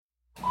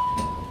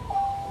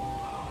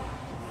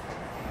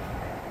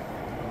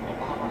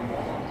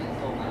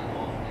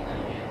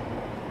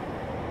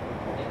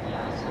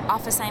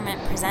Off Assignment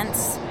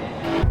presents.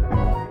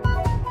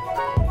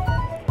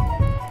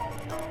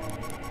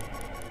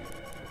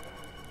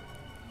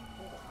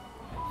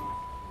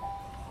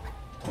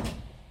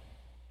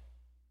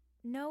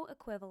 No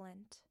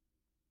Equivalent.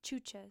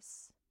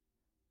 Chuchas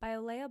by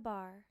Olea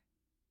Barr.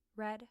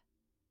 Read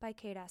by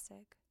Kate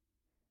Essig.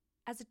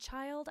 As a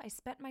child, I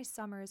spent my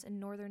summers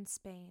in northern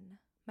Spain,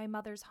 my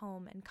mother's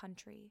home and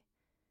country.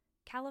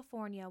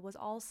 California was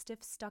all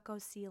stiff stucco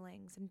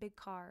ceilings and big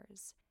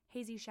cars,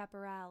 hazy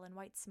chaparral and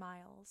white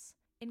smiles.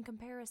 In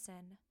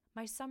comparison,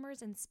 my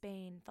summers in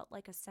Spain felt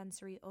like a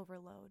sensory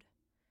overload.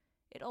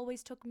 It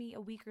always took me a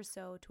week or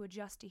so to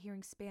adjust to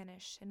hearing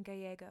Spanish and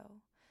Gallego,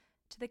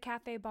 to the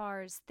cafe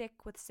bars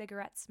thick with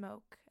cigarette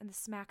smoke and the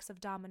smacks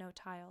of domino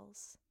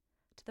tiles,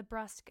 to the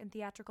brusque and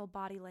theatrical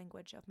body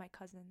language of my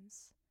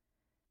cousins.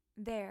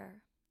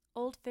 There,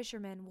 old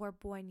fishermen wore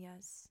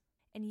boinas,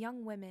 and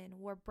young women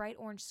wore bright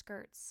orange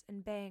skirts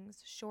and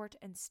bangs short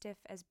and stiff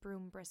as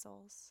broom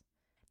bristles.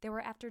 There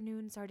were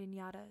afternoon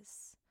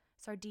sardinadas,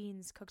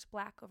 sardines cooked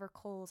black over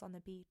coals on the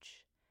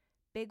beach,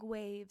 big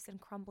waves and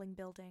crumbling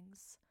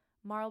buildings,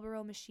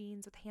 Marlboro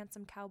machines with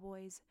handsome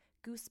cowboys,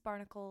 goose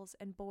barnacles,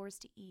 and boars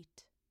to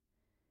eat.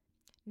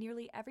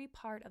 Nearly every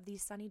part of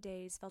these sunny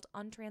days felt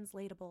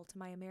untranslatable to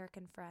my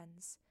American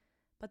friends,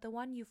 but the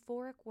one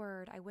euphoric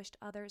word I wished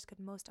others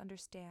could most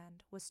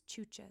understand was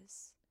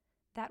chuchas.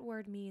 That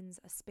word means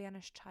a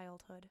Spanish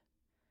childhood.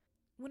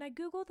 When I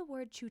Google the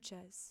word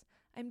chuchas,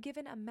 I'm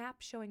given a map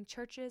showing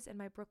churches in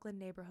my Brooklyn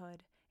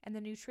neighborhood and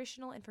the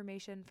nutritional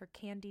information for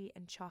candy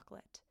and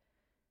chocolate.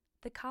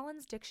 The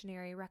Collins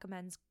Dictionary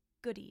recommends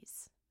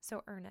goodies,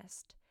 so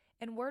earnest,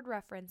 and Word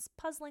Reference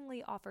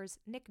puzzlingly offers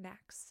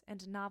knickknacks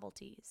and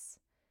novelties.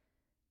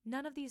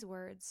 None of these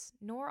words,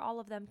 nor all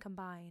of them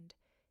combined,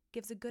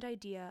 gives a good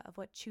idea of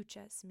what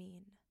chuchas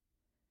mean.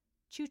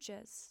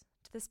 Chuchas,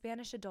 to the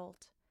Spanish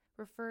adult,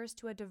 refers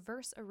to a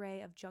diverse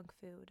array of junk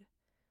food: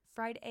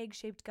 fried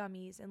egg-shaped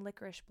gummies and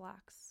licorice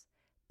blocks,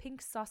 pink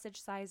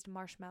sausage-sized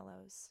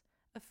marshmallows,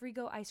 a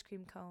Frigo ice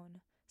cream cone,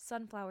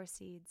 sunflower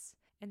seeds,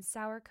 and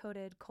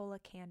sour-coated cola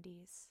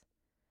candies.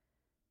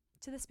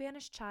 To the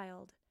Spanish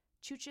child,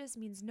 chuchas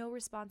means no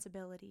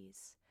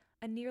responsibilities,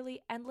 a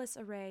nearly endless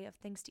array of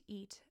things to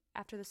eat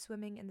after the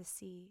swimming in the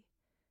sea.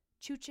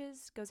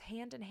 Chuchas goes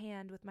hand in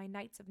hand with my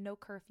nights of no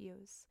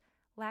curfews,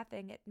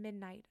 laughing at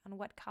midnight on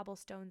wet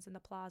cobblestones in the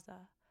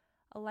plaza,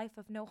 a life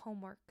of no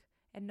homework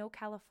and no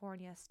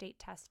California state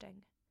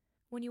testing.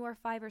 When you are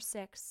 5 or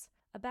 6,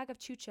 a bag of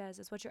chuchas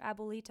is what your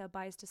abuelita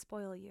buys to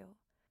spoil you.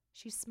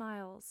 She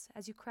smiles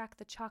as you crack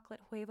the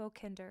chocolate huevo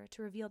kinder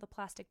to reveal the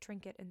plastic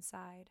trinket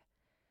inside.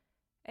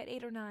 At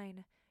 8 or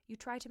 9, you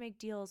try to make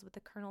deals with the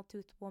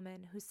kernel-toothed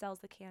woman who sells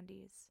the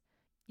candies.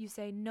 You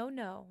say,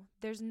 no,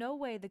 there's no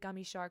way the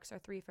gummy sharks are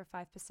 3 for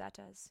 5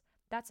 pesetas.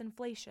 That's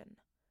inflation.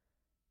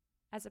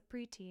 As a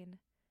preteen,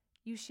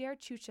 you share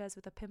chuchas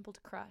with a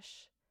pimpled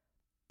crush.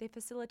 They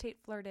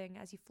facilitate flirting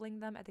as you fling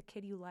them at the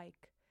kid you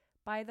like,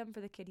 buy them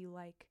for the kid you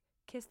like,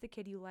 kiss the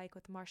kid you like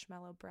with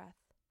marshmallow breath.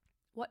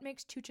 What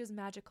makes chuchas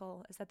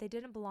magical is that they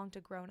didn't belong to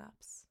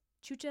grown-ups.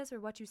 Chuchas were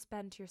what you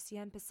spent your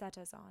 100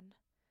 pesetas on.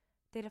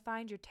 They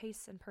defined your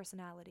tastes and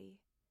personality.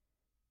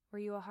 Were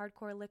you a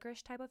hardcore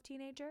licorice type of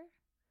teenager?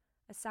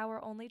 A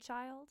sour-only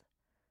child?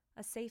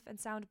 A safe and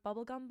sound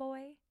bubblegum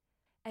boy?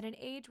 At an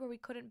age where we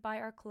couldn't buy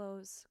our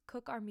clothes,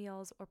 cook our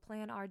meals, or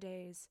plan our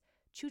days,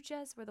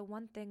 chuchas were the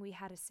one thing we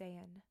had a say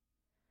in.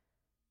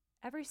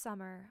 Every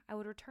summer, I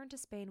would return to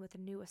Spain with a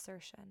new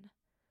assertion.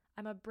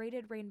 I'm a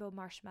braided rainbow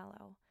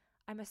marshmallow.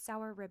 I'm a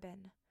sour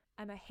ribbon.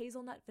 I'm a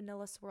hazelnut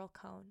vanilla swirl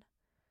cone.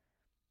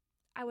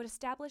 I would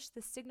establish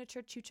the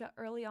signature chucha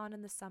early on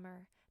in the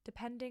summer,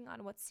 depending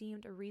on what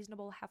seemed a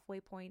reasonable halfway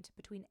point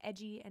between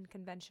edgy and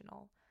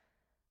conventional.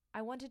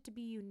 I wanted to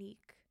be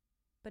unique,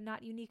 but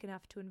not unique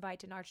enough to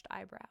invite an arched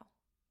eyebrow.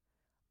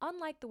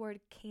 Unlike the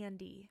word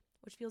candy,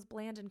 which feels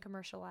bland and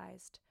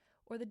commercialized,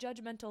 or the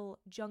judgmental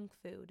junk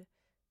food,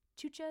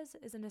 chuchas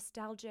is a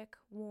nostalgic,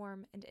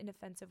 warm, and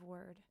inoffensive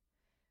word.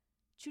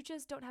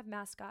 Chuchas don't have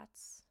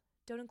mascots,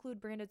 don't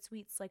include branded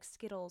sweets like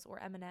Skittles or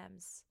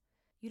M&Ms.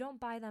 You don't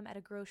buy them at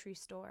a grocery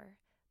store,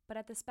 but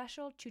at the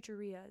special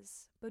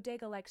chucherias,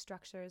 bodega-like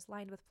structures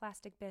lined with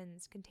plastic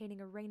bins containing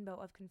a rainbow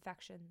of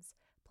confections,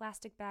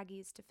 plastic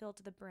baggies to fill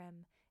to the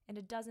brim, and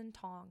a dozen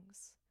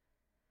tongs.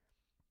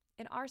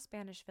 In our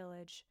Spanish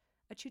village,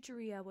 a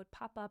chucheria would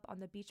pop up on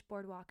the beach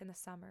boardwalk in the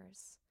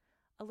summers.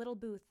 A little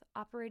booth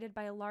operated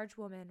by a large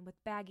woman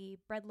with baggy,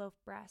 bread-loaf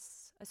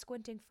breasts, a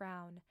squinting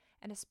frown,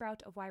 and a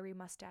sprout of wiry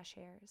mustache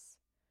hairs.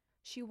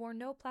 She wore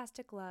no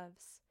plastic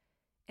gloves,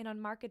 and on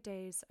market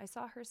days I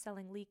saw her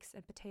selling leeks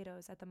and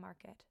potatoes at the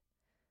market.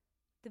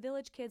 The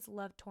village kids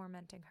loved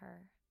tormenting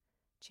her,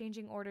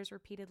 changing orders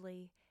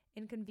repeatedly,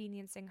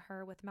 inconveniencing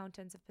her with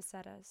mountains of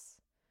pesetas.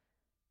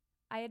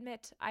 I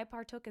admit I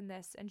partook in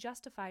this and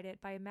justified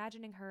it by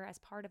imagining her as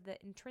part of the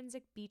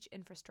intrinsic beach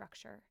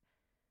infrastructure.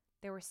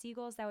 There were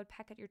seagulls that would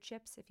peck at your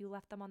chips if you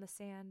left them on the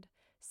sand,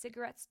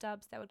 cigarette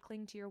stubs that would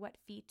cling to your wet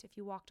feet if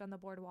you walked on the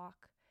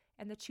boardwalk,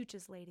 and the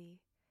chuchas lady,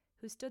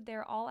 who stood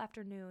there all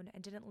afternoon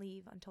and didn't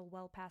leave until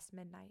well past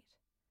midnight.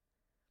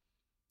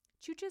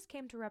 Chuches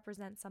came to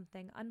represent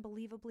something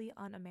unbelievably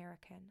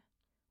un-American.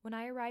 When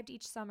I arrived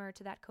each summer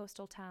to that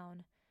coastal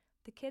town,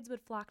 the kids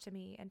would flock to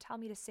me and tell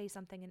me to say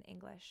something in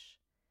English.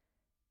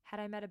 Had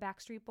I met a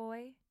Backstreet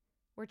Boy?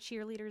 Were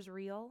cheerleaders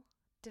real?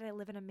 Did I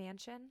live in a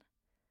mansion?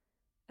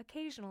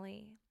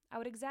 Occasionally, I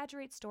would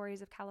exaggerate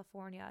stories of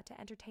California to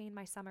entertain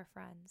my summer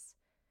friends,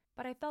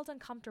 but I felt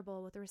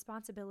uncomfortable with the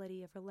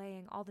responsibility of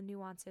relaying all the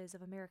nuances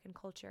of American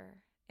culture,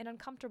 and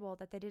uncomfortable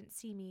that they didn't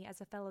see me as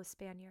a fellow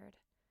Spaniard.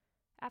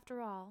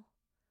 After all,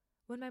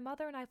 when my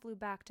mother and I flew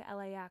back to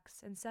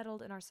LAX and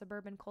settled in our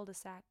suburban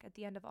cul-de-sac at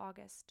the end of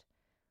August,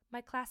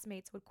 my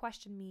classmates would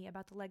question me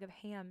about the leg of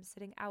ham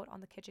sitting out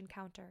on the kitchen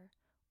counter,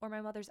 or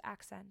my mother's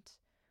accent,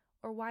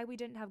 or why we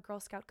didn't have Girl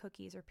Scout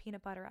cookies or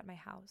peanut butter at my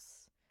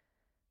house,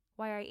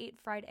 why I ate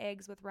fried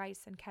eggs with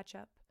rice and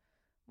ketchup,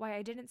 why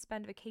I didn't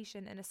spend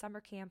vacation in a summer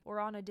camp or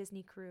on a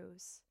Disney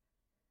cruise.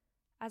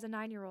 As a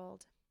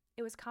 9-year-old,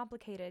 it was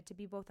complicated to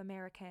be both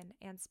American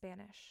and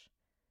Spanish.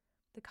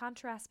 The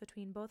contrast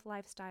between both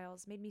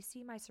lifestyles made me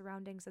see my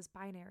surroundings as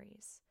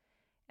binaries,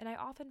 and I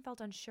often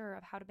felt unsure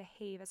of how to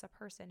behave as a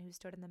person who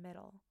stood in the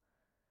middle.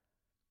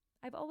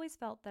 I've always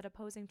felt that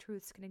opposing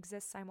truths can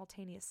exist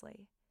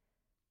simultaneously.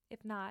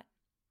 If not,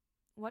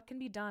 what can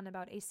be done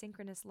about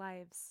asynchronous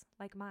lives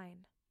like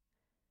mine?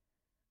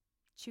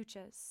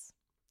 Chuches.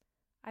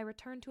 I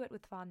return to it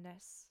with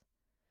fondness.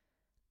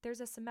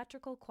 There's a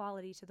symmetrical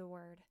quality to the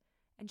word,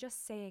 and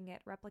just saying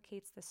it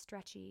replicates the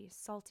stretchy,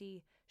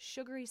 salty,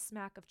 sugary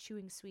smack of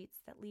chewing sweets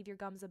that leave your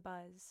gums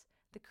abuzz,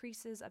 the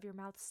creases of your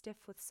mouth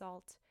stiff with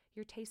salt,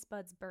 your taste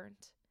buds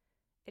burnt.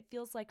 It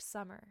feels like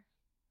summer,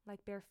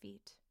 like bare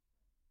feet.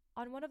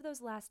 On one of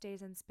those last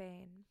days in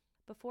Spain,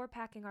 before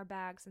packing our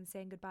bags and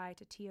saying goodbye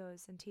to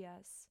tios and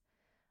tias,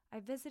 I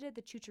visited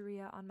the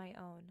chucheria on my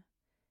own,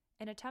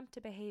 an attempt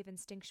to behave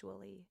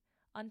instinctually,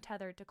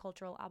 untethered to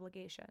cultural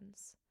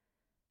obligations.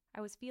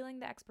 I was feeling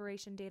the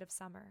expiration date of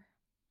summer.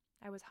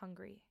 I was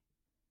hungry.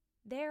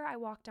 There I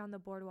walked down the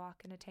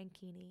boardwalk in a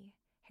tankini,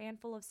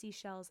 handful of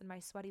seashells in my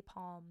sweaty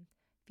palm,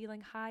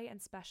 feeling high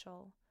and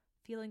special,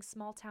 feeling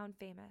small-town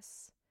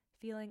famous,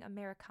 feeling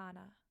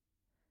Americana.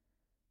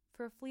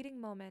 For a fleeting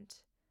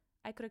moment,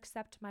 I could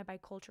accept my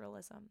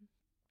biculturalism.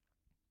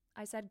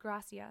 I said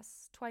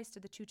gracias twice to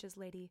the Chuches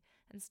lady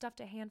and stuffed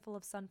a handful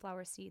of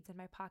sunflower seeds in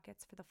my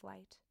pockets for the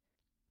flight.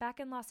 Back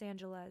in Los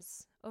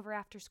Angeles, over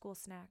after-school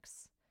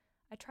snacks,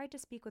 I tried to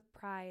speak with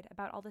pride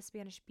about all the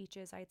Spanish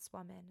beaches I had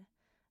swum in,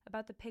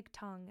 about the pig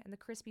tongue and the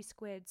crispy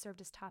squid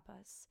served as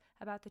tapas,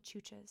 about the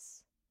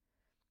Chuches.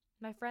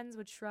 My friends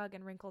would shrug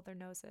and wrinkle their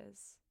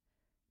noses.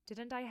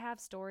 Didn't I have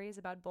stories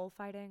about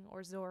bullfighting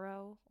or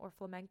Zorro or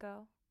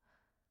flamenco?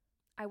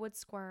 I would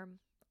squirm,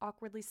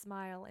 awkwardly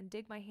smile, and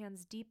dig my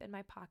hands deep in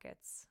my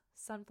pockets,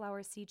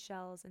 sunflower seed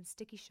shells and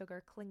sticky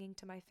sugar clinging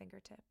to my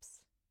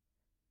fingertips.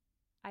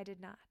 I did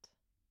not.